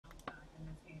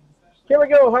Here we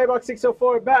go,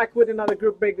 HOBBYBOX604 back with another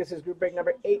group break. This is group break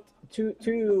number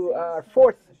 822,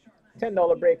 fourth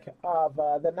 $10 break of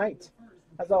the night.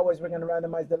 As always, we're going to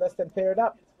randomize the list and pair it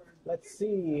up. Let's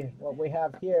see what we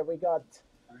have here. We got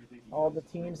all the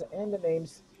teams and the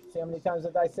names. See how many times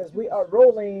the dice says we are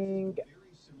rolling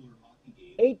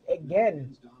 8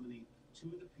 again.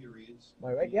 Am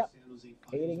I right? Yep.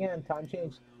 8 again. Time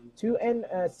change. 2 and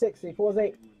 6 equals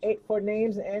 8. 8 for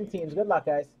names and teams. Good luck,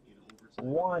 guys.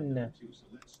 1,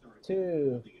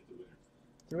 2,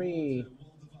 3,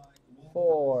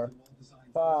 4,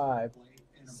 5,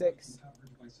 6,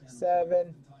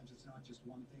 7,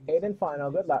 8 and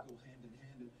final. Good luck.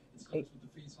 8.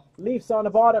 Leafs on the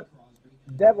bottom.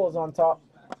 Devils on top.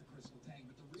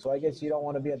 So I guess you don't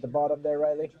want to be at the bottom there,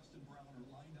 Riley.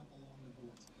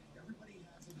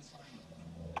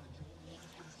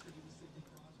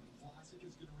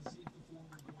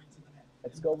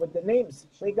 Let's go with the names.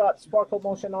 We got Sparkle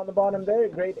Motion on the bottom there.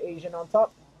 Great Asian on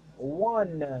top.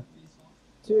 1,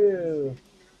 2,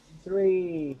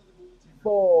 3,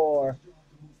 4,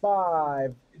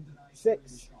 5,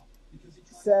 6,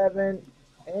 7,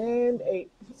 and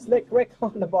 8. Slick Rick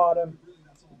on the bottom.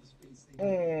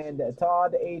 And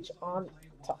Todd H on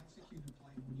top.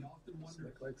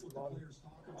 Slick Rick's the bottom.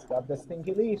 It's got the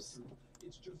Stinky Leafs.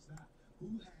 It's just that.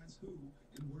 Who has who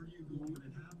and where do you go when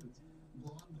it happens?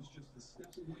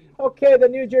 Okay, the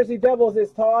New Jersey Devils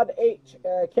is Todd H,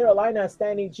 Carolina,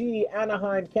 Stanley G,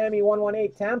 Anaheim, Cami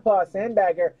 118, Tampa,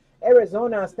 Sandbagger,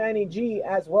 Arizona, Stanley G,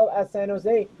 as well as San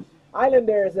Jose.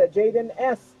 Islanders, Jaden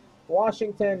S,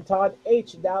 Washington, Todd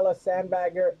H, Dallas,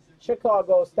 Sandbagger,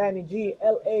 Chicago, Stanley G,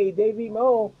 LA, Davey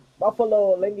Mo,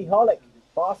 Buffalo, Lindy Hollick,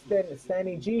 Boston,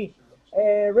 Stanley G,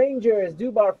 Rangers,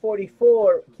 Dubar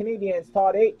 44, Canadians,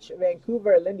 Todd H,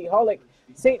 Vancouver, Lindy Hollick,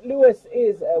 St. Louis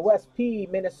is West P,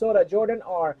 Minnesota, Jordan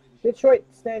R, Detroit,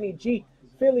 Stanley G,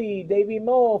 Philly, Davey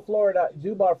Mo, Florida,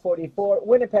 Dubar 44,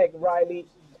 Winnipeg, Riley.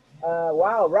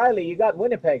 Wow, Riley, you got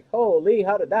Winnipeg. Holy,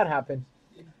 how did that happen?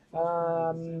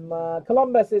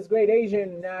 Columbus is Great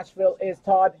Asian, Nashville is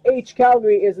Todd H,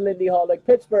 Calgary is Lindy Hollick,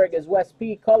 Pittsburgh is West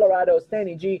P, Colorado,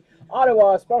 Stanley G,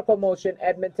 Ottawa, Sparkle Motion,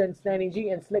 Edmonton, Stanley G,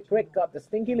 and Slick Rick got the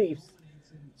Stinky Leafs.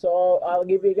 So I'll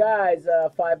give you guys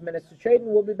 5 minutes to trade,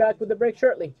 and we'll be back with the break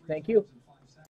shortly. Thank you.